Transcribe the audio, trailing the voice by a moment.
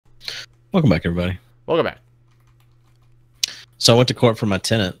Welcome back, everybody. Welcome back. So I went to court for my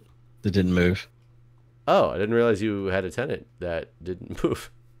tenant that didn't move. Oh, I didn't realize you had a tenant that didn't move.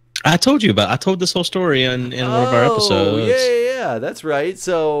 I told this whole story in one of our episodes. Yeah, that's right.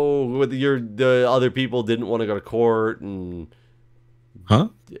 So with the other people didn't want to go to court, and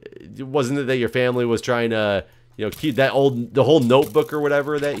wasn't it that your family was trying to, keep the whole notebook or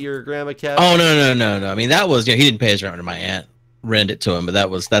whatever that your grandma kept? Oh no. I mean, that was he didn't pay his rent, or my aunt rented it to him, but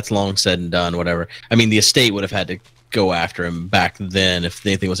that's long said and done. Whatever. I mean, the estate would have had to go after him back then if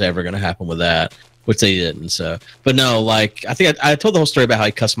anything was ever going to happen with that, which they didn't. So, but no, like I think I told the whole story about how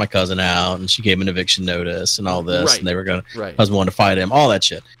he cussed my cousin out and she gave him an eviction notice and all this, and they were going to husband wanted to fight him, all that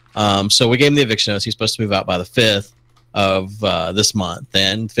shit. So we gave him the eviction notice. He's supposed to move out by the 5th of this month.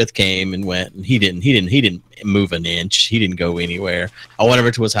 Then 5th came and went, and he didn't move an inch. He didn't go anywhere. I went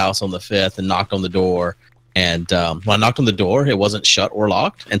over to his house on the 5th and knocked on the door. And when I knocked on the door, it wasn't shut or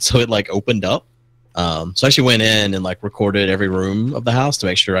locked, and so it like opened up. So I actually went in and like recorded every room of the house to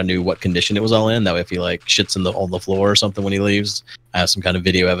make sure I knew what condition it was all in. That way, if he like shits on the floor or something when he leaves, I have some kind of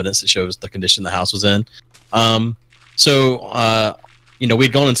video evidence that shows the condition the house was in.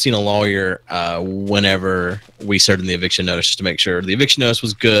 We'd gone and seen a lawyer whenever we served him the eviction notice just to make sure the eviction notice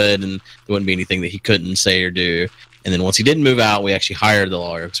was good and there wouldn't be anything that he couldn't say or do. And then once he didn't move out, we actually hired the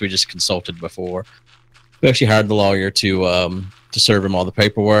lawyer because we just consulted before. We actually hired the lawyer to serve him all the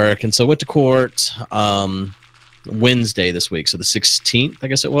paperwork, and so went to court Wednesday this week, so the 16th, I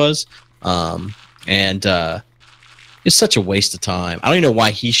guess it was. It's such a waste of time. I don't even know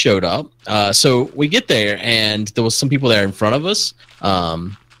why he showed up. So we get there, and there was some people there in front of us,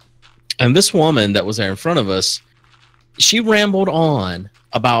 and this woman that was there in front of us, she rambled on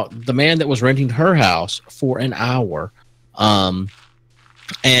about the man that was renting her house for an hour.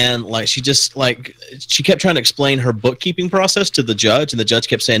 And like she kept trying to explain her bookkeeping process to the judge, and the judge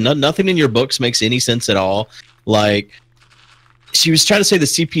kept saying nothing in your books makes any sense at all. Like she was trying to say the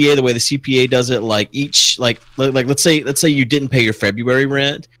CPA, the way the CPA does it, like each like let's say you didn't pay your February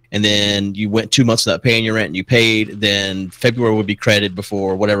rent, and then you went 2 months without paying your rent and you paid, then February would be credited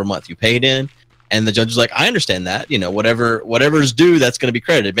before whatever month you paid in. And the judge was like, I understand that, whatever's due, that's going to be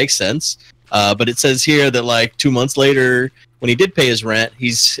credited. It makes sense. But it says here that like 2 months later, when he did pay his rent,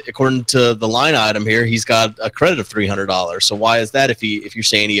 he's, according to the line item here, he's got a credit of $300. So why is that if you're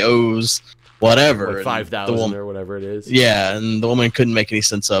saying he owes whatever, like 5,000 or whatever it is? Yeah, and the woman couldn't make any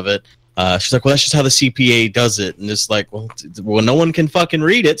sense of it. She's like, well, that's just how the CPA does it. And it's like, well, no one can fucking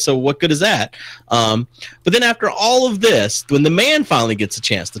read it, so what good is that? But then after all of this, when the man finally gets a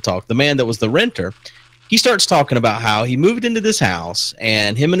chance to talk, the man that was the renter, he starts talking about how he moved into this house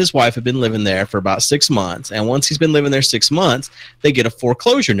and him and his wife have been living there for about 6 months. And once he's been living there 6 months, they get a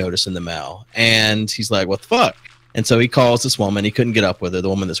foreclosure notice in the mail. And he's like, what the fuck? And so he calls this woman. He couldn't get up with her, the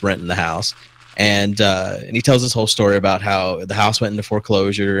woman that's renting the house. And he tells this whole story about how the house went into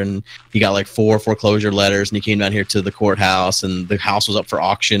foreclosure and he got like 4 foreclosure letters, and he came down here to the courthouse and the house was up for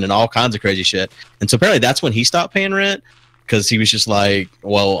auction and all kinds of crazy shit. And so apparently that's when he stopped paying rent. Because he was just like,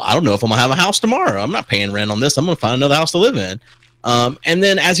 well, I don't know if I'm going to have a house tomorrow. I'm not paying rent on this. I'm going to find another house to live in. And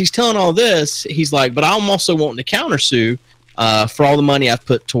then as he's telling all this, he's like, but I'm also wanting to countersue for all the money I've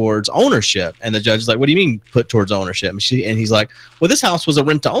put towards ownership. And the judge is like, what do you mean put towards ownership? And he's like, well, this house was a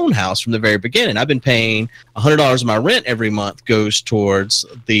rent-to-own house from the very beginning. I've been paying $100 of my rent every month goes towards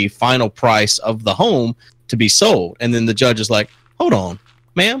the final price of the home to be sold. And then the judge is like, hold on.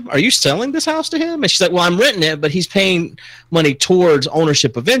 Ma'am, are you selling this house to him? And she's like, well, I'm renting it, but he's paying money towards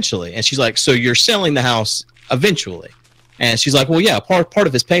ownership eventually. And she's like, so you're selling the house eventually? And she's like, well, yeah, part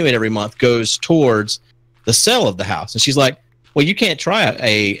of his payment every month goes towards the sale of the house. And she's like, well, you can't try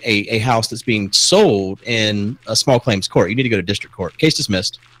a house that's being sold in a small claims court. You need to go to district court. Case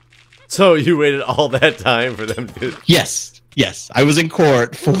dismissed. So you waited all that time for them to... Yes, I was in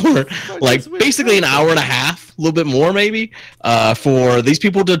court for like basically an hour and a half, a little bit more maybe, for these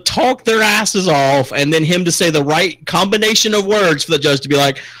people to talk their asses off and then him to say the right combination of words for the judge to be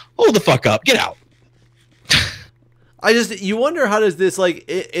like, hold the fuck up, get out. You wonder how does this, like,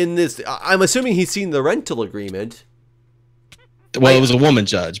 in this, I'm assuming he's seen the rental agreement. Well, it was a woman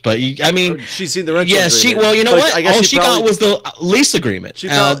judge, but I mean, she's seen the rental agreement. Yeah, well, you know what? All she got was the lease agreement. She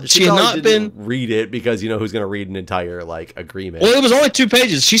had not been read it because you know who's going to read an entire like agreement. Well, it was only 2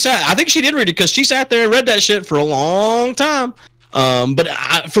 pages. I think she did read it because she sat there and read that shit for a long time. But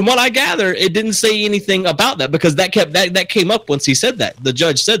from what I gather, it didn't say anything about that because that came up once he said that. The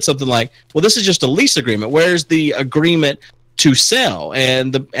judge said something like, "Well, this is just a lease agreement. Where's the agreement to sell?"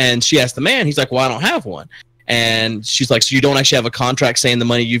 And she asked the man. He's like, "Well, I don't have one." And she's like, so you don't actually have a contract saying the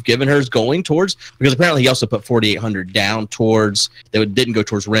money you've given her is going towards, because apparently he also put $4,800 down towards, it didn't go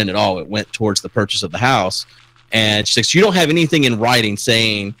towards rent at all. It went towards the purchase of the house. And she's like, so you don't have anything in writing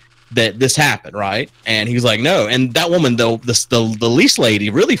saying that this happened, right? And he was like, no. And that woman, though, the lease lady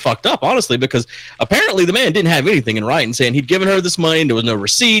really fucked up, honestly, because apparently the man didn't have anything in writing saying he'd given her this money, and there was no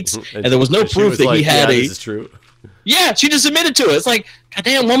receipts, and there was no proof that he had this is true. Yeah, she just admitted to it. It's like,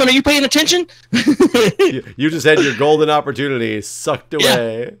 goddamn, woman, are you paying attention? You just had your golden opportunity sucked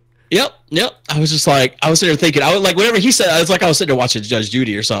away. Yep. I was just like, I was sitting there thinking, I was like, whenever he said, I was like, I was sitting there watching Judge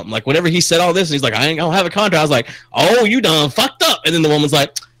Judy or something. Like, whenever he said all this, and he's like, I ain't gonna have a contract. I was like, oh, you done fucked up. And then the woman's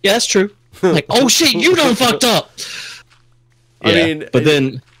like, yeah, that's true. I'm like, oh shit, you done fucked up. I mean, but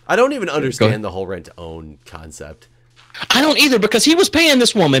then I don't even understand the whole rent-to-own concept. I don't either, because he was paying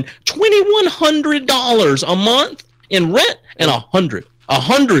this woman $2,100 a month in rent, and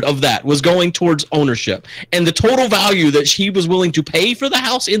 $100 of that was going towards ownership, and the total value that she was willing to pay for the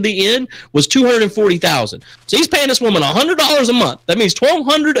house in the end was $240,000. So he's paying this woman $100 a month. That means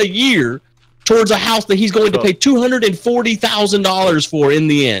 $1,200 a year towards a house that he's going to pay $240,000 for in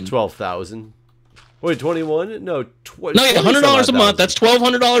the end. 12,000. Wait, 21? No, no, yeah, $100 a month. That's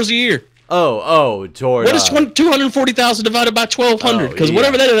 $1,200 a year. Toward what is 240,000 divided by 1,200? Because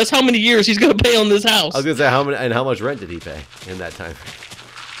whatever that is, that's how many years he's going to pay on this house. I was going to say how much rent did he pay in that time?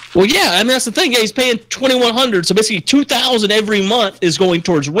 Well, yeah, I mean that's the thing. Yeah, he's paying $2,100, so basically $2,000 every month is going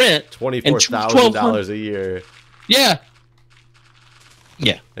towards rent. $24,000 a year. Yeah.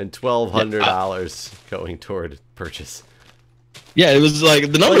 And $1,200 going toward purchase. Yeah, it was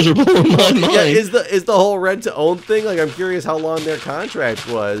like the numbers were blowing my mind. Yeah, is the whole rent to own thing? Like, I'm curious how long their contract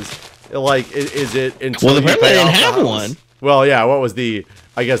was. Like, is it until well, apparently they didn't have one. Well, yeah. What was the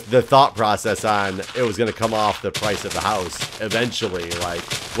thought process on it was going to come off the price of the house eventually? Like,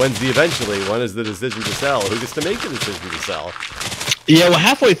 when's the eventually? When is the decision to sell? Who gets to make the decision to sell? Yeah, well,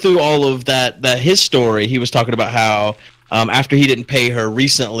 halfway through all of that his story, he was talking about how after he didn't pay her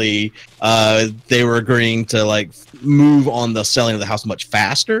recently, they were agreeing to like move on the selling of the house much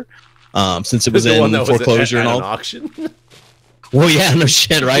faster, since it was in foreclosure and all. An auction. Well, yeah, no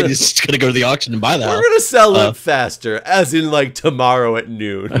shit, right? He's just gonna go to the auction and buy the house. We're gonna sell it faster, as in like tomorrow at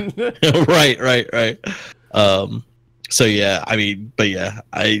noon. Right. So yeah, I mean, but yeah,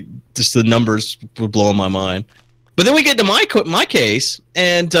 just the numbers were blowing my mind. But then we get to my case,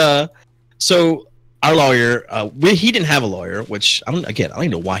 and so our lawyer, he didn't have a lawyer, which I don't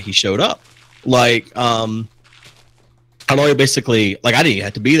even know why he showed up. Like, our lawyer basically, like, I didn't even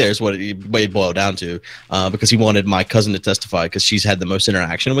have to be there is what it boiled down to, because he wanted my cousin to testify because she's had the most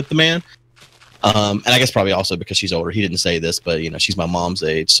interaction with the man. And I guess probably also because she's older. He didn't say this, but, you know, she's my mom's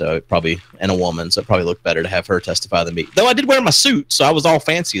age, so it probably, and a woman, so it probably looked better to have her testify than me. Though I did wear my suit, so I was all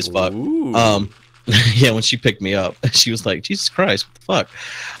fancy as fuck. Yeah, when she picked me up, she was like, Jesus Christ, what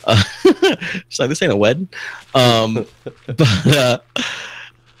the fuck? She's like, this ain't a wedding.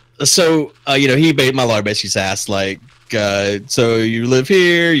 So, you know, my lawyer basically just asked, like, so you live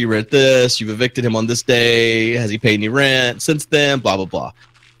here, you rent this, you've evicted him on this day, has he paid any rent since then, blah, blah, blah.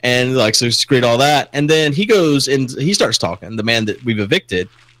 And, like, so he agreed all that. And then he goes and he starts talking, the man that we've evicted,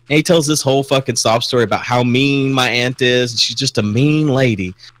 and he tells this whole fucking sob story about how mean my aunt is, and she's just a mean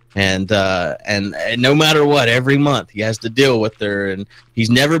lady. And no matter what, every month he has to deal with her, and he's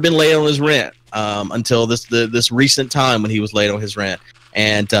never been late on his rent until this recent time when he was late on his rent.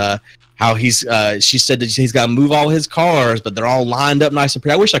 And how she said that he's got to move all his cars, but they're all lined up nice and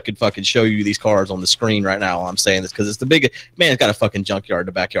pretty. I wish I could fucking show you these cars on the screen right now while I'm saying this, because it's the biggest man's got a fucking junkyard in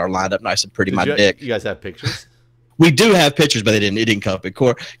the backyard lined up nice and pretty. Dick. You guys have pictures? We do have pictures, but it didn't come up in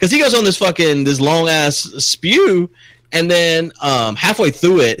court because he goes on this long ass spew. And then halfway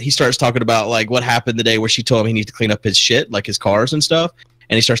through it, he starts talking about like what happened the day where she told him he needs to clean up his shit, like his cars and stuff.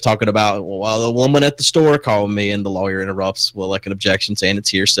 And he starts talking about, well, the woman at the store called me, and the lawyer interrupts, well, like an objection, saying it's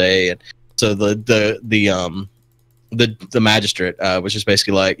hearsay. And so the magistrate was just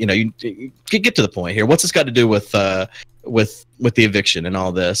basically like, you know, you get to the point here. What's this got to do with the eviction and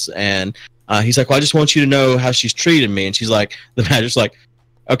all this? And he's like, well, I just want you to know how she's treated me. And she's like, the magistrate's like,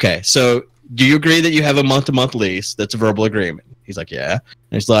 okay, so do you agree that you have a month-to-month lease that's a verbal agreement? He's like, yeah. And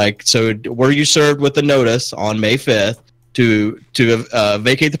he's like, so were you served with a notice on May 5th to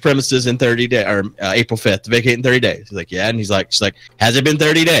vacate the premises in 30 days, or April 5th to vacate in 30 days? He's like, yeah. And she's like, has it been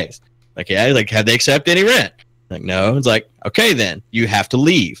 30 days? Like, yeah. He's like, have they accepted any rent? Like, no. It's like, okay, then you have to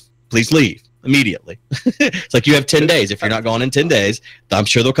leave. Please leave immediately. It's like, you have 10 days. If you're not gone in 10 days, I'm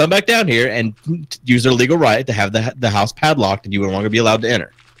sure they'll come back down here and use their legal right to have the house padlocked, and you will no longer be allowed to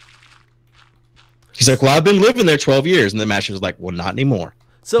enter. He's like, well, I've been living there 12 years. And the master was like, well, not anymore.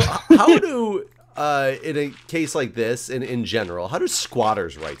 So how do in a case like this, and in general, how do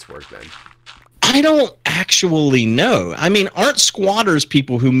squatters' rights work then? I don't actually know. I mean, aren't squatters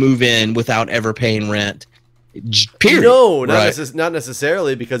people who move in without ever paying rent? Period. No, right? Not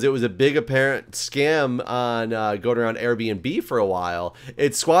necessarily, because it was a big apparent scam on going around Airbnb for a while.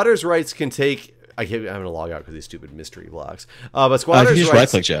 It's squatters' rights can take. I'm going to log out because these stupid mystery blocks. But squatters' just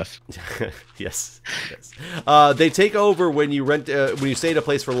rights. right-click, Jeff. Yes. They take over when you rent when you stay at a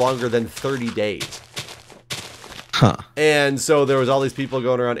place for longer than 30 days. Huh. And so there was all these people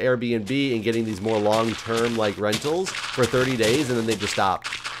going around Airbnb and getting these more long-term like rentals for 30 days, and then they just stopped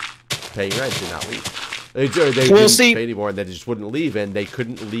paying rent and not leave. They didn't pay anymore, and they just wouldn't leave, and they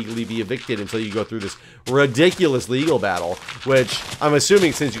couldn't legally be evicted until you go through this ridiculous legal battle, which I'm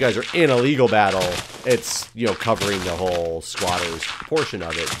assuming, since you guys are in a legal battle, it's, you know, covering the whole squatters portion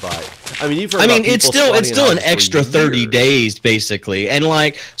of it. But I mean, it's still an extra 30 days basically, and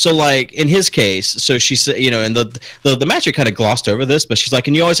like in his case, so she said, you know, and the magistrate kind of glossed over this, but she's like,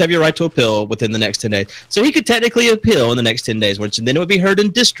 and you always have your right to appeal within the next 10 days. So he could technically appeal in the next 10 days, which then it would be heard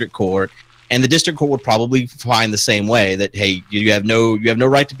in district court. And the district court would probably find the same way, that, hey, you have no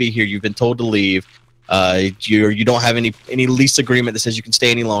right to be here. You've been told to leave. You don't have any lease agreement that says you can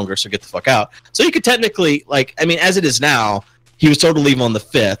stay any longer, so get the fuck out. So you could technically, like, I mean, as it is now, he was told to leave on the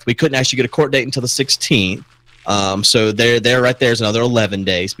 5th. We couldn't actually get a court date until the 16th. So there right there's another 11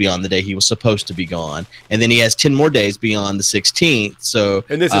 days beyond the day he was supposed to be gone. And then he has 10 more days beyond the 16th. So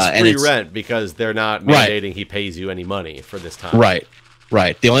and this is free rent, because they're not mandating he pays you any money for this time.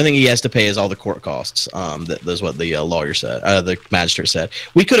 Right. The only thing he has to pay is all the court costs. That's what the lawyer said. The magistrate said.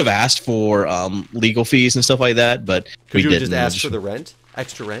 We could have asked for legal fees and stuff like that, but we didn't. Just ask for the rent,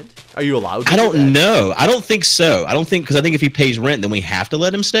 extra rent. Are you allowed to? I don't know. I don't think so. Because I think if he pays rent, then we have to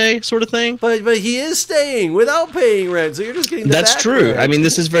let him stay, sort of thing. But he is staying without paying rent, so you're just getting. That's true. Rent. I mean,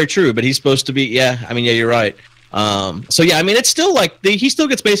 this is very true. But he's supposed to be. Yeah. I mean, yeah, you're right. So yeah, I mean, it's still like he still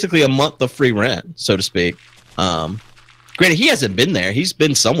gets basically a month of free rent, so to speak. Granted, he hasn't been there. He's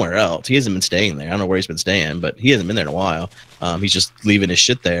been somewhere else. He hasn't been staying there. I don't know where he's been staying, but he hasn't been there in a while. He's just leaving his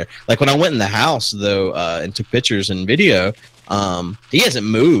shit there. Like when I went in the house, though, and took pictures and video, he hasn't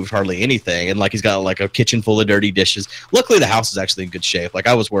moved hardly anything. And like he's got like a kitchen full of dirty dishes. Luckily, the house is actually in good shape. Like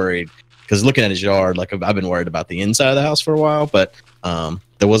I was worried because looking at his yard, like I've been worried about the inside of the house for a while, but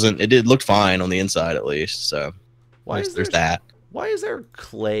it looked fine on the inside at least. So there's that. Why is there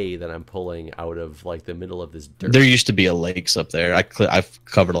clay that I'm pulling out of like the middle of this dirt? There used to be a lakes up there. I've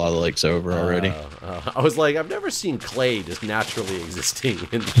covered a lot of the lakes over already. I was like, I've never seen clay just naturally existing.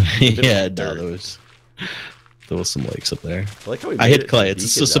 Yeah, no, there was some lakes up there. I like how I hit clay.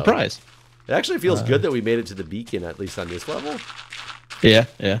 It's a surprise. It actually feels good that we made it to the beacon, at least on this level. Yeah.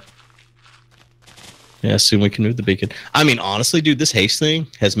 Yeah, soon we can move the beacon. I mean, honestly, dude, this haste thing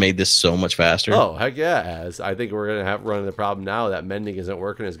has made this so much faster. Oh, heck yeah, it has. I think we're going to run into the problem now that mending isn't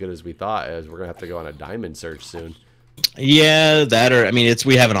working as good as we thought, as we're going to have to go on a diamond search soon. Yeah, I mean,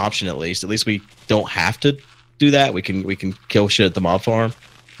 we have an option at least. At least we don't have to do that. We can kill shit at the mob farm.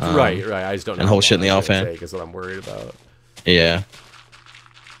 Right. I just don't know. And hold shit in the offhand. Is what I'm worried about. Yeah.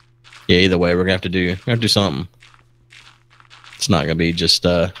 Yeah, either way, we're going to have to do something. It's not going to be just...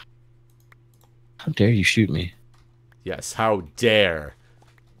 How dare you shoot me? Yes, how dare.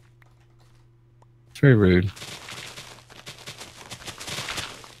 It's very rude.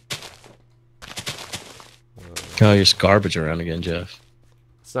 Oh, there's garbage around again, Jeff.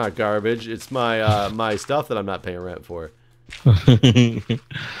 It's not garbage. It's my my stuff that I'm not paying rent for. You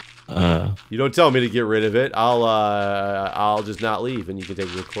don't tell me to get rid of it. I'll just not leave, and you can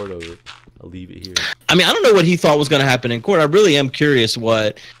take your court over it. I'll leave it here. I mean, I don't know what he thought was going to happen in court. I really am curious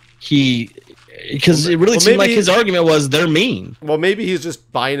what because it really seemed like his argument was they're mean. Well, maybe he's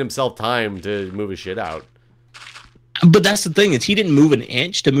just buying himself time to move his shit out. But that's the thing, is he didn't move an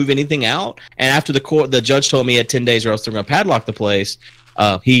inch to move anything out. And after the judge told me he had 10 days or else they're going to padlock the place.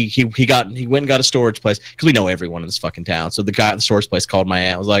 He went and got a storage place, because we know everyone in this fucking town. So the guy at the storage place called my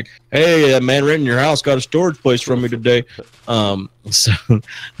aunt, was like, "Hey, that man renting your house got a storage place from me today." So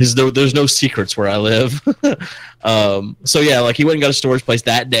there's no secrets where I live. So yeah, like he went and got a storage place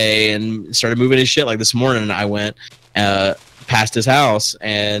that day and started moving his shit. Like this morning, I went past his house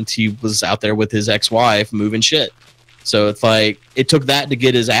and he was out there with his ex-wife moving shit. So it's like, it took that to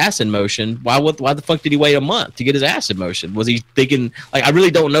get his ass in motion. Why the fuck did he wait a month to get his ass in motion? Was he thinking, like, I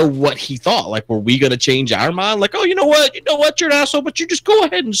really don't know what he thought. Like, were we going to change our mind? Like, oh, you know what, you're an asshole, but you just go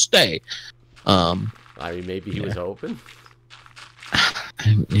ahead and stay. I mean, maybe he was hoping.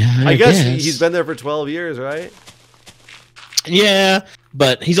 Yeah, I guess he's been there for 12 years, right? Yeah,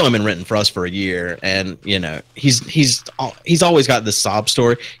 but he's only been renting for us for a year, and you know he's always got this sob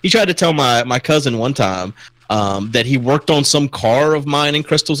story. He tried to tell my cousin one time that he worked on some car of mine in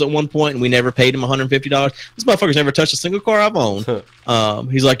Crystals at one point, and we never paid him $150. This motherfucker's never touched a single car I've owned.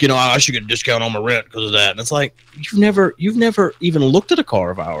 He's like, you know, I should get a discount on my rent because of that. And it's like, you've never even looked at a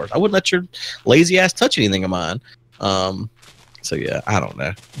car of ours. I wouldn't let your lazy ass touch anything of mine. So yeah, I don't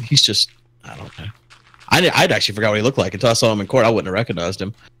know. He's just, I don't know. I'd actually forgot what he looked like until I saw him in court. I wouldn't have recognized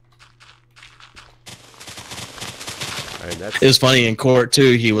him. It was funny in court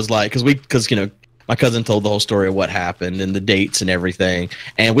too. He was like, because you know, my cousin told the whole story of what happened and the dates and everything,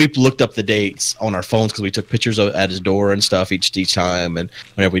 and we looked up the dates on our phones because we took pictures of at his door and stuff each time, and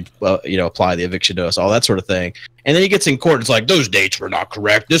whenever we you know, apply the eviction notice, all that sort of thing. And then he gets in court, it's like, those dates were not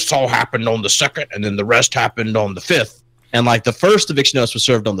correct. This all happened on the 2nd, and then the rest happened on the 5th. And like the first eviction notice was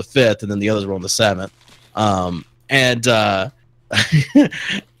served on the 5th, and then the others were on the 7th.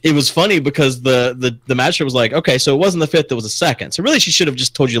 It was funny because the magistrate was like, okay, so it wasn't the 5th, it was the 2nd. So really, she should have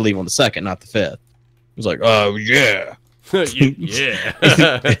just told you to leave on the 2nd, not the 5th. It was like, oh yeah, yeah,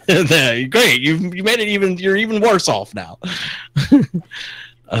 great. You made it even. You're even worse off now.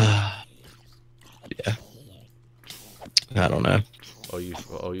 Yeah, I don't know. Oh you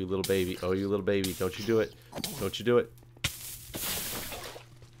little baby. Oh you little baby. Don't you do it. Don't you do it.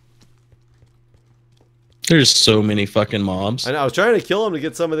 There's so many fucking mobs. I know. I was trying to kill him to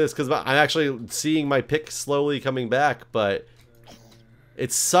get some of this because I'm actually seeing my pick slowly coming back, but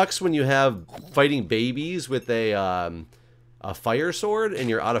it sucks when you have fighting babies with a fire sword and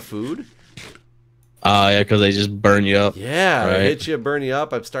you're out of food. Yeah, because they just burn you up. Yeah, right? They hit you, burn you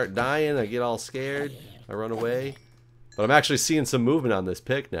up. I start dying. I get all scared. I run away. But I'm actually seeing some movement on this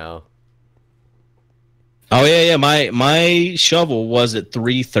pick now. Oh yeah. My shovel was at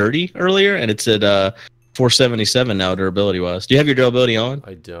 330 earlier, and it's at 477 now durability wise. Do you have your durability on?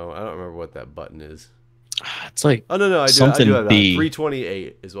 I don't. I don't remember what that button is. It's like, oh no, I do. Something I do have B.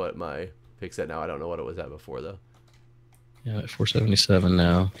 328 is what my pick's at now. I don't know what it was at before though. Yeah, at 477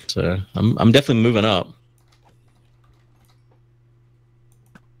 now. So I'm definitely moving up.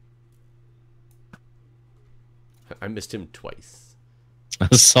 I missed him twice.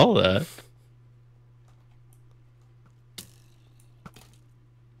 I saw that.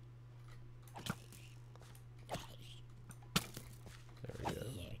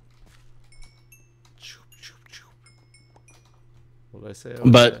 What did I say?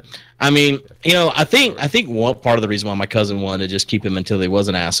 But I mean, you know, I think one part of the reason why my cousin wanted to just keep him until he was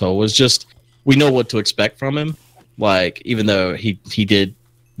an asshole was just we know what to expect from him. Like, even though he did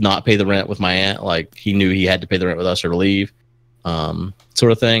not pay the rent with my aunt, like he knew he had to pay the rent with us or leave,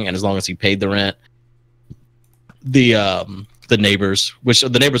 sort of thing. And as long as he paid the rent, the neighbors, which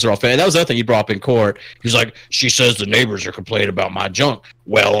the neighbors are all fan. That was the other thing he brought up in court. He was like, she says the neighbors are complaining about my junk.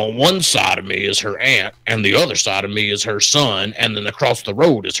 Well, on one side of me is her aunt, and the other side of me is her son, and then across the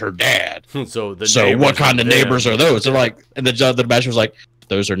road is her dad. So what kind of neighbors are those? They're like, and the magistrate was like,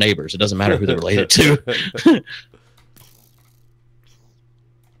 those are neighbors. It doesn't matter who they're related to.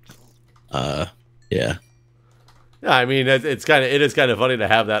 Yeah. Yeah, I mean, it is kind of funny to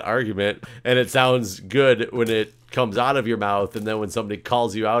have that argument, and it sounds good when it comes out of your mouth, and then when somebody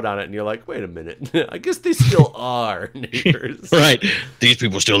calls you out on it, and you're like, wait a minute, I guess they still are neighbors. Right. These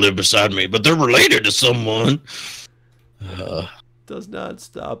people still live beside me, but they're related to someone. Does not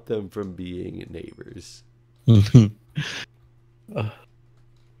stop them from being neighbors.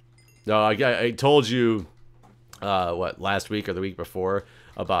 No, I told you, what, last week or the week before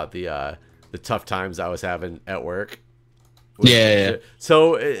about the tough times I was having at work. Yeah.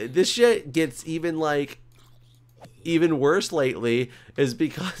 So this shit gets even worse lately, is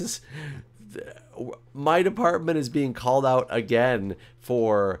because my department is being called out again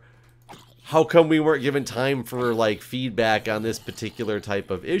for how come we weren't given time for like feedback on this particular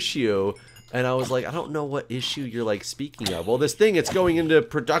type of issue. And I was like, I don't know what issue you're like speaking of. Well, this thing, it's going into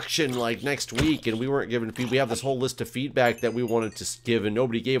production like next week, and we weren't given feedback. We have this whole list of feedback that we wanted to give, and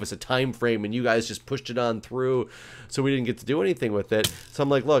nobody gave us a time frame, and you guys just pushed it on through, so we didn't get to do anything with it. So I'm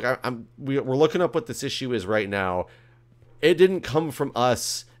like, look, we're looking up what this issue is right now. It didn't come from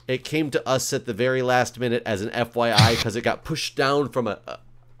us. It came to us at the very last minute as an FYI because it got pushed down from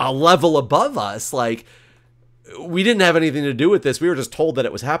a level above us. Like, we didn't have anything to do with this. We were just told that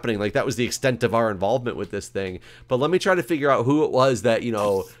it was happening. Like, that was the extent of our involvement with this thing. But let me try to figure out who it was that, you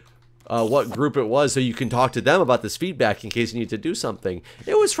know, what group it was, so you can talk to them about this feedback in case you need to do something.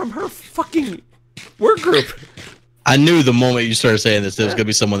 It was from her fucking work group. I knew the moment you started saying this, there was gonna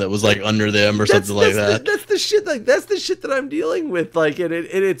be someone that was like under them or something like that. That's the shit. Like, that's the shit that I'm dealing with. Like, and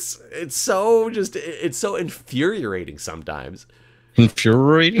it's so infuriating sometimes.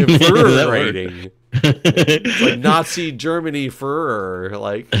 Infuriating. Infuriating. It's like Nazi Germany fur,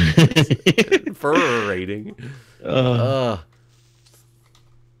 like infuriating. God,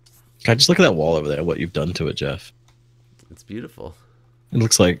 just look at that wall over there. What you've done to it, Jeff. It's beautiful. It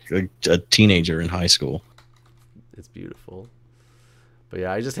looks like a teenager in high school. It's beautiful. But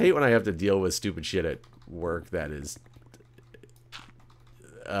yeah, I just hate when I have to deal with stupid shit at work that is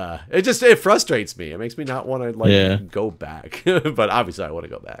it frustrates me. It makes me not want to go back. But obviously I want to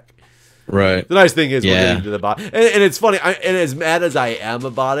go back. Right. The nice thing is we're getting to the bottom. And it's funny, and as mad as I am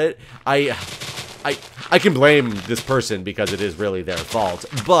about it, I can blame this person because it is really their fault.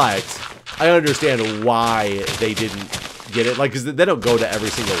 But I understand why they didn't get it. Like, because they don't go to every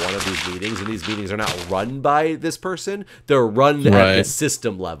single one of these meetings, and these meetings are not run by this person. They're run at the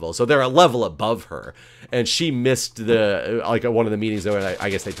system level. So they're a level above her. And she missed one of the meetings where I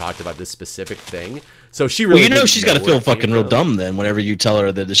guess they talked about this specific thing. So she really she's got to feel fucking real dumb then whenever you tell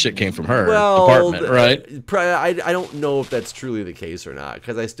her that the shit came from her department, right? I don't know if that's truly the case or not,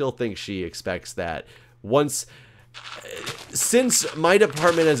 because I still think she expects that since my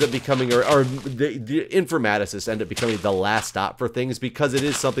department ends up becoming, or the informaticists end up becoming the last stop for things, because it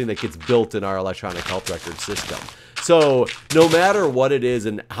is something that gets built in our electronic health record system. So no matter what it is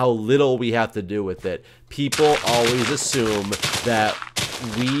and how little we have to do with it, people always assume that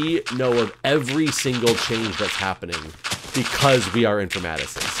we know of every single change that's happening because we are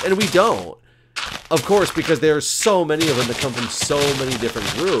informaticists. And we don't. Of course, because there are so many of them that come from so many different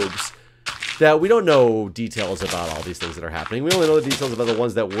groups that we don't know details about all these things that are happening. We only know the details about the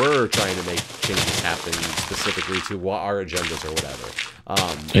ones that we're trying to make changes happen specifically to our agendas or whatever.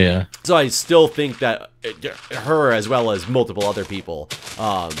 So I still think that her, as well as multiple other people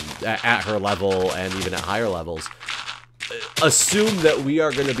at her level and even at higher levels, assume that we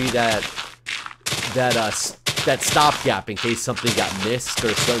are going to be that stopgap in case something got missed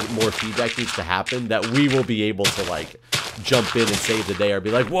or some more feedback needs to happen, that we will be able to jump in and save the day, or be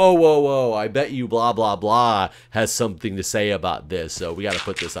like, whoa, I bet you blah blah blah has something to say about this, so we got to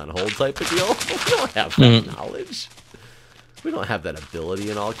put this on hold type of deal. We don't have that knowledge. We don't have that ability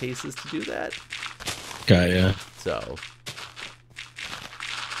in all cases to do that. Okay, yeah. So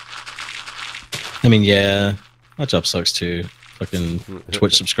I mean, yeah, my job sucks too. Fucking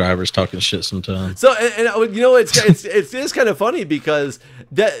Twitch subscribers talking shit sometimes. So, and you know, it's kind of funny because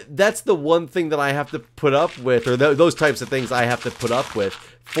that's the one thing that I have to put up with, or those types of things I have to put up with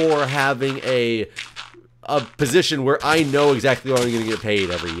for having a position where I know exactly what I'm going to get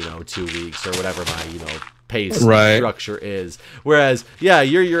paid every 2 weeks or whatever my pay structure is. Whereas, yeah,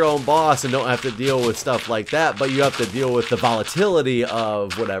 you're your own boss and don't have to deal with stuff like that, but you have to deal with the volatility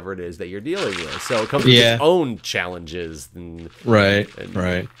of whatever it is that you're dealing with. So it comes with its own challenges. Right,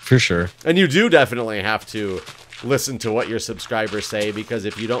 for sure. And you do definitely have to listen to what your subscribers say, because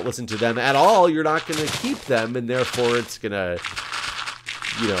if you don't listen to them at all, you're not going to keep them, and therefore it's going to...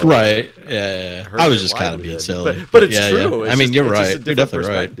 right. Yeah. I was just kind of being silly. But it's true. Yeah. I mean, you're right. You're definitely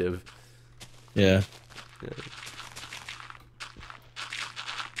right. Yeah.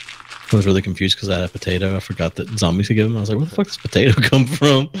 I was really confused because I had a potato. I forgot that zombies could give him. I was like, where the fuck does potato come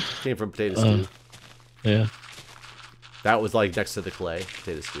from? Came from potato stew. Yeah. That was next to the clay.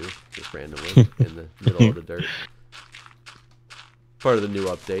 Potato stew. Just randomly in the middle of the dirt. Part of the new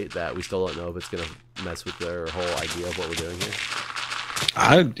update that we still don't know if it's going to mess with their whole idea of what we're doing here.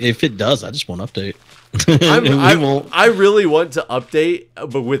 If it does, I just won't update. I really want to update,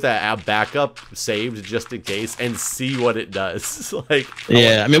 but with a backup saved just in case, and see what it does.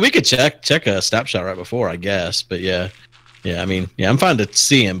 I mean, we could check a snapshot right before, I guess. But I mean, I'm fine to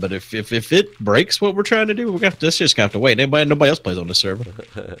see him. But if it breaks what we're trying to do, that's just gonna have to wait. Nobody else plays on the server.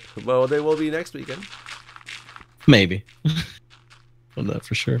 Well, they will be next weekend. Maybe. Well, that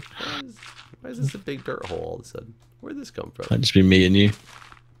for sure. Why is this a big dirt hole all of a sudden? Where'd this come from? Might just be me and you.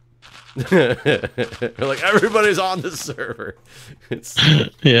 We're everybody's on the server. It's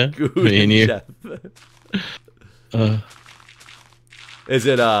Guude me and you. Jeff. Is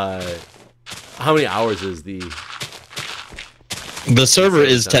it how many hours is the server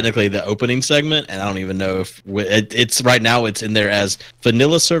is technically the opening segment, and I don't even know if it's right now it's in there as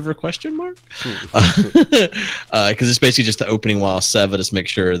vanilla server ? Because it's basically just the opening while Seva just make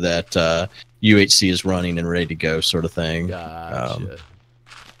sure that UHC is running and ready to go, sort of thing. Gotcha.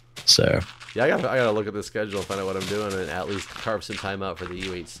 So yeah, I gotta look at the schedule and find out what I'm doing, and at least carve some time out for the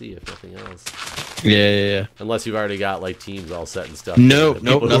UHC, if nothing else. Yeah. Unless you've already got teams all set and stuff. Nope,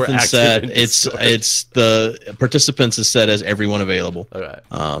 nothing's set. It's the participants is set as everyone available. Okay.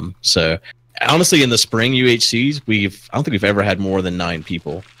 So honestly, in the spring UHCs, I don't think we've ever had more than 9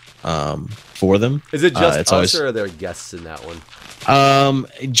 people for them. Is it just us, or are there guests in that one?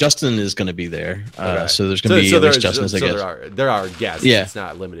 Justin is going to be there. Okay. So there's going to be at least Justin, I guess. There are guests. Yeah. It's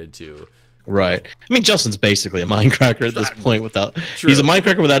not limited to. Right. I mean, Justin's basically a Mindcracker at this point. True. He's a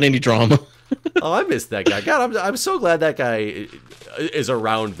Mindcracker without any drama. Oh, I missed that guy. God, I'm so glad that guy is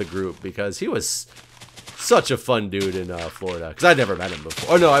around the group because he was such a fun dude in Florida. Because I'd never met him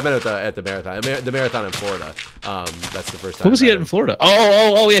before. Oh no, I met him at the marathon. The marathon in Florida. That's the first time. What was he at in Florida?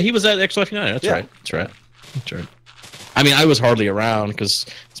 Oh, yeah, he was at X-Life United. That's right. That's right. I mean, I was hardly around because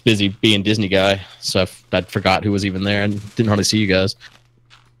I was busy being Disney guy, so I forgot who was even there and didn't hardly see you guys.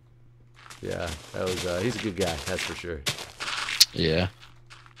 Yeah, that was. He's a good guy, that's for sure. Yeah.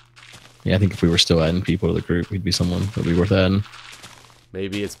 Yeah, I think if we were still adding people to the group, we'd be someone that'd be worth adding.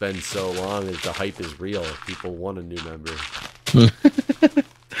 Maybe it's been so long that the hype is real. People want a new member. The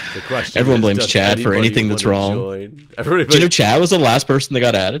question Everyone is, blames does Chad for anybody anything that's wanna wrong. join? Do you know Chad was the last person that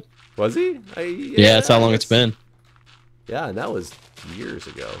got added? Was he? Yeah, that's how long it's been. Yeah, and that was years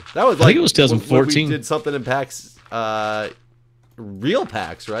ago. That was I think it was 2014. We did something in PAX, real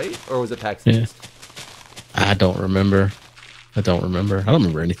PAX, right? Or was it PAX? Yeah. I don't remember. I don't remember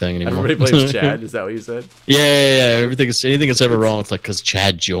anything anymore. Everybody blames Chad. Is that what you said? Yeah. Anything that's ever wrong, it's like because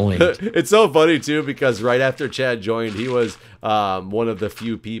Chad joined. It's so funny too because right after Chad joined, he was one of the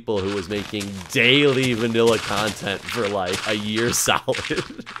few people who was making daily vanilla content for like a year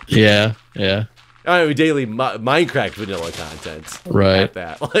solid. Yeah. I mean, daily Minecraft vanilla content. Right. At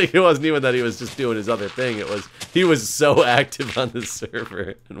that. Like, it wasn't even that he was just doing his other thing. It was he was so active on the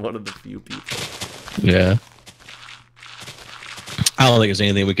server and one of the few people. Yeah. I don't think there's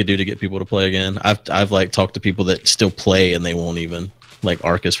anything we could do to get people to play again. I've like talked to people that still play and they won't even, like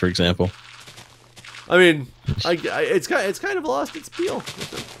Arcus, for example. I mean, it's kind of lost its appeal.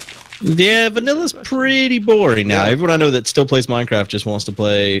 Yeah, Vanilla's pretty boring now. Everyone I know that still plays Minecraft just wants to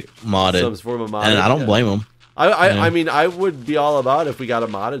play modded. Some form of modded, and I don't blame them. I mean, I would be all about if we got a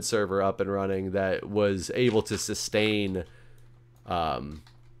modded server up and running that was able to sustain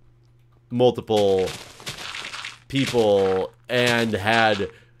multiple people and had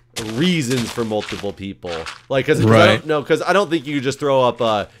reasons for multiple people. Like, because I don't think you could just throw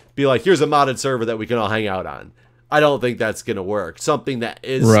up be like, here's a modded server that we can all hang out on. I don't think that's going to work. Something that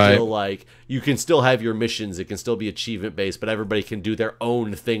is still like, you can still have your missions. It can still be achievement based, but everybody can do their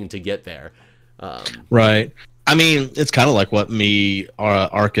own thing to get there. Right. I mean, it's kind of like what me,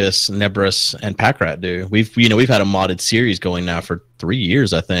 Arcus, Nebris, and Packrat do. We've had a modded series going now for 3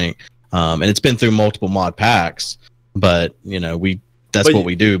 years, I think. And it's been through multiple mod packs, but that's what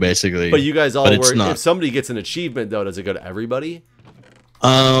we do basically. But you guys all work. If somebody gets an achievement though, does it go to everybody?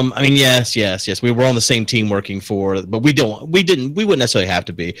 I mean, yes. We were on the same team working for, but we wouldn't necessarily have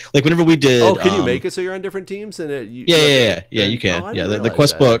to be. Like whenever we did. Oh, can you make it so you're on different teams? And you can. Oh, the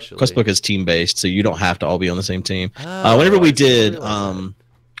quest book is team based, so you don't have to all be on the same team. Whenever we did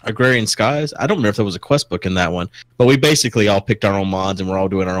Agrarian Skies, I don't remember if there was a quest book in that one, but we basically all picked our own mods and we're all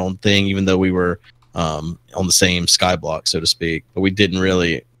doing our own thing, even though we were on the same sky block, so to speak. But we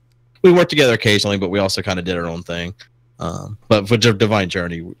worked together occasionally, but we also kind of did our own thing. But for Divine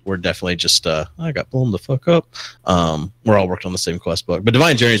Journey, we're definitely just I got blown the fuck up. We're all working on the same quest book. But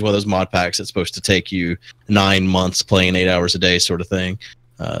Divine Journey is one of those mod packs that's supposed to take you 9 months playing 8 hours a day sort of thing.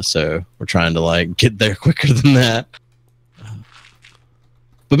 So we're trying to like get there quicker than that.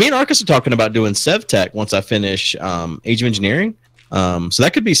 But me and Arcus are talking about doing SevTech once I finish Age of Engineering. So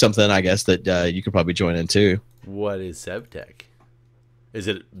that could be something, I guess, that you could probably join in too. What is SevTech? Is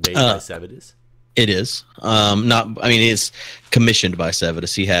it made by Sevidus? It is. It's commissioned by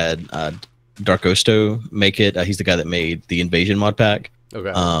Sevidus. He had Darkosto make it. He's the guy that made the Invasion mod pack.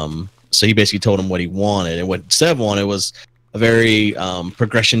 Okay. So he basically told him what he wanted, and what Sev wanted was a very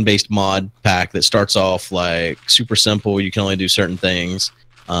progression-based mod pack that starts off like super simple. You can only do certain things.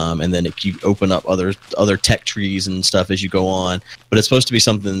 And then you open up other tech trees and stuff as you go on. But it's supposed to be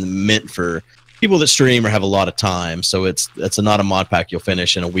something meant for people that stream or have a lot of time. So it's not a mod pack you'll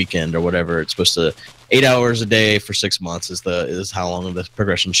finish in a weekend or whatever. It's supposed to 8 hours a day for 6 months is how long the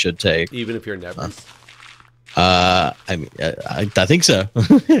progression should take. Even if you're Nebris. I think so. I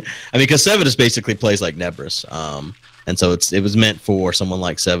mean, because Sevidus basically plays like Nebris. And so it was meant for someone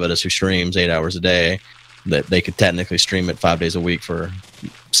like Sevidus who streams 8 hours a day, that they could technically stream it 5 days a week for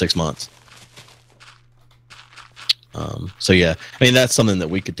 6 months. So yeah, I mean that's something that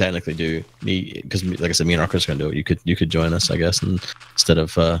we could technically do. Because like I said, me and Arcus are gonna do it. You could join us, I guess, and instead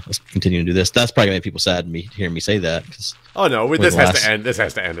of us continuing to do this. That's probably gonna make people sad hearing me say that. Oh no, this has to end. This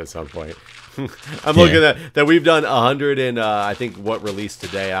has to end at some point. I'm looking at that we've done 100 and I think what released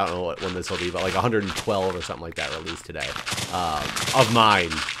today. I don't know when this will be, but like 112 or something like that released today of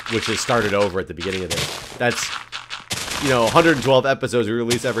mine, which has started over at the beginning of this. you know, 112 episodes we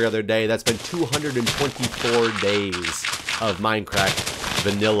release every other day. That's been 224 days of Minecraft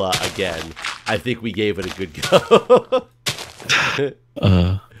Vanilla again. I think we gave it a good go.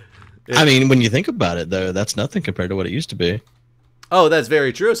 I mean, when you think about it, though, that's nothing compared to what it used to be. Oh, that's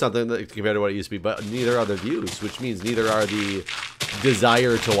very true. Something that compared to what it used to be, but neither are the views, which means neither are the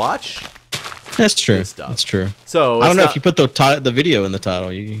desire to watch. That's true. That's true. So I don't know if you put the video in the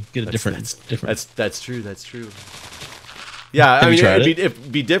title, you get a different. That's true. That's true. Yeah, I mean,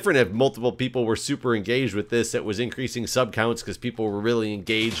 it'd be different if multiple people were super engaged with this. It was increasing sub counts because people were really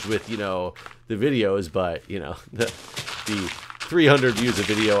engaged with, you know, the videos. But you know, the 300 views a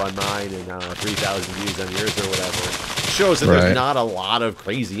video on mine and 3,000 views on yours or whatever shows that there's not a lot of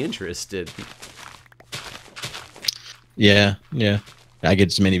crazy interest in. Yeah, yeah. I get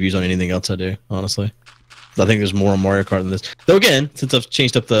as many views on anything else I do, honestly. I think there's more on Mario Kart than this. Though again, since I've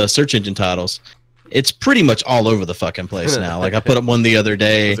changed up the search engine titles, it's pretty much all over the fucking place now. Like I put up one the other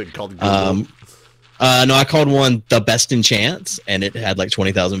day. Was it called no, I called one The Best in Chance, and it had like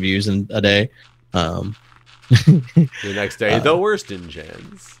 20,000 views in a day. The next day, The Worst in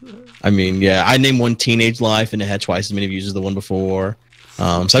Chance. I mean, yeah, I named one Teenage Life, and it had twice as many views as the one before. So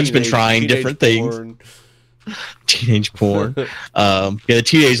I've just been trying different things. Teenage porn. Yeah, the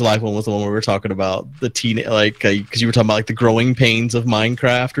Teenage Life one was the one where we were talking about the because you were talking about like the growing pains of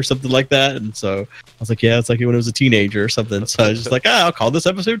Minecraft or something like that, and so I was like, yeah, it's like when I was a teenager or something. So I was just like, I'll call this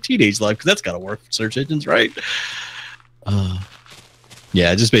episode Teenage Life because that's got to work for search engines, right?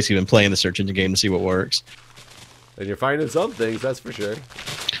 Yeah, just basically been playing the search engine game to see what works. And you're finding some things, that's for sure.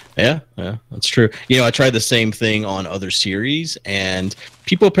 Yeah, that's true. You know, I tried the same thing on other series, and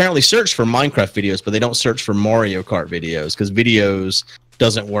people apparently search for Minecraft videos, but they don't search for Mario Kart videos because videos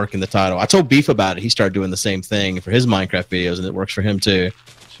doesn't work in the title. I told Beef about it. He started doing the same thing for his Minecraft videos, and it works for him too.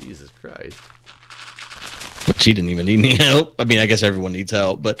 Jesus Christ. Which he didn't even need any help. I mean, I guess everyone needs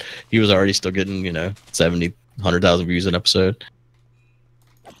help, but he was already still getting, 70, 100,000 views an episode.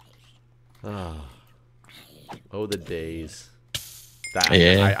 Oh, the days.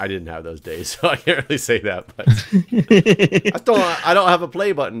 Yeah. I didn't have those days, so I can't really say that. But I don't have a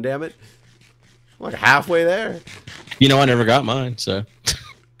play button, damn it. I'm like halfway there. I never got mine, so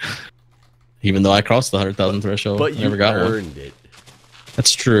even though I crossed the 100,000 threshold, but I never got one. But you earned it.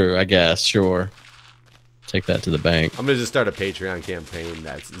 That's true, I guess. Sure. Take that to the bank. I'm gonna just start a Patreon campaign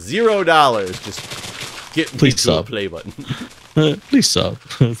that's $0. Just get me to a play button. Please sub.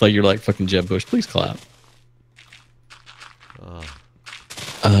 It's like you're like fucking Jeb Bush. Please clap.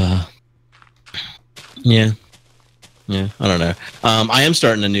 Yeah, I don't know. I am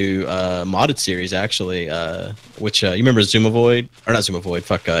starting a new modded series actually, which you remember Zoomovoid, or not Zoomovoid,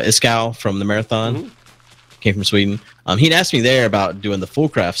 Iskal from the Marathon. Mm-hmm. Came from Sweden. He'd asked me there about doing the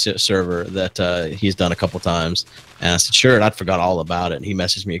Fullcraft server that he's done a couple times, and I said sure, and I forgot all about it. And he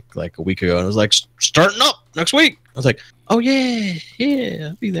messaged me like a week ago, and was like, starting up next week. I was like, oh yeah,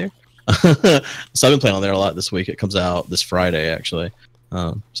 I'll be there. So I've been playing on there a lot this week. It comes out this Friday actually.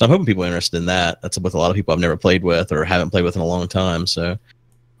 So I'm hoping people are interested in that. That's with a lot of people I've never played with or haven't played with in a long time. So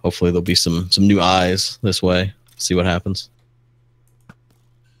hopefully there'll be some new eyes this way. See what happens.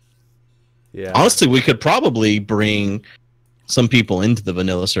 Yeah. Honestly, we could probably bring some people into the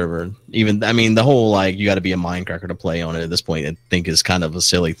vanilla server. The whole like you got to be a Mindcracker to play on it at this point, I think is kind of a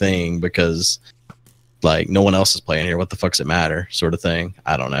silly thing because like no one else is playing here. What the fuck's it matter? Sort of thing.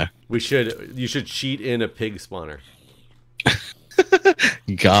 I don't know. You should cheat in a pig spawner.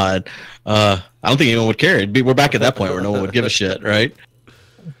 God, I don't think anyone would care. We're back at that point where no one would give a shit, right?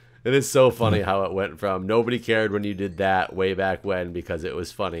 It is so funny how it went from nobody cared when you did that way back when because it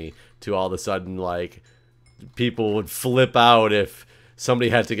was funny to all of a sudden like people would flip out if somebody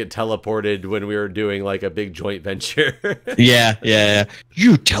had to get teleported when we were doing like a big joint venture. Yeah.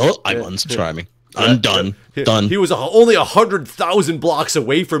 You I'm unsubscribing. I'm done. Done. He was only 100,000 blocks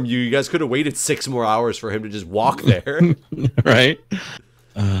away from you. You guys could have waited 6 more hours for him to just walk there. Right?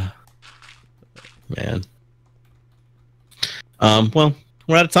 Man. Well,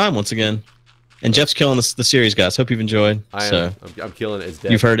 we're out of time once again. And Jeff's killing the series, guys. Hope you've enjoyed. I'm killing it. It's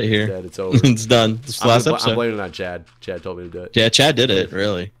dead. You've heard it here. It's dead. It's over. It's done. This is the last episode. I'm blaming it on Chad. Chad told me to do it. Yeah, Chad did it,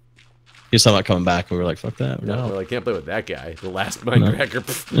 really. He was talking about coming back, and we were like, fuck that. No, we're like, can't play with that guy. The last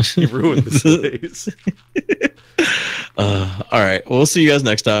Mindcracker, he ruined the place. All right. Well, we'll see you guys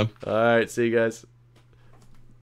next time. All right. See you guys.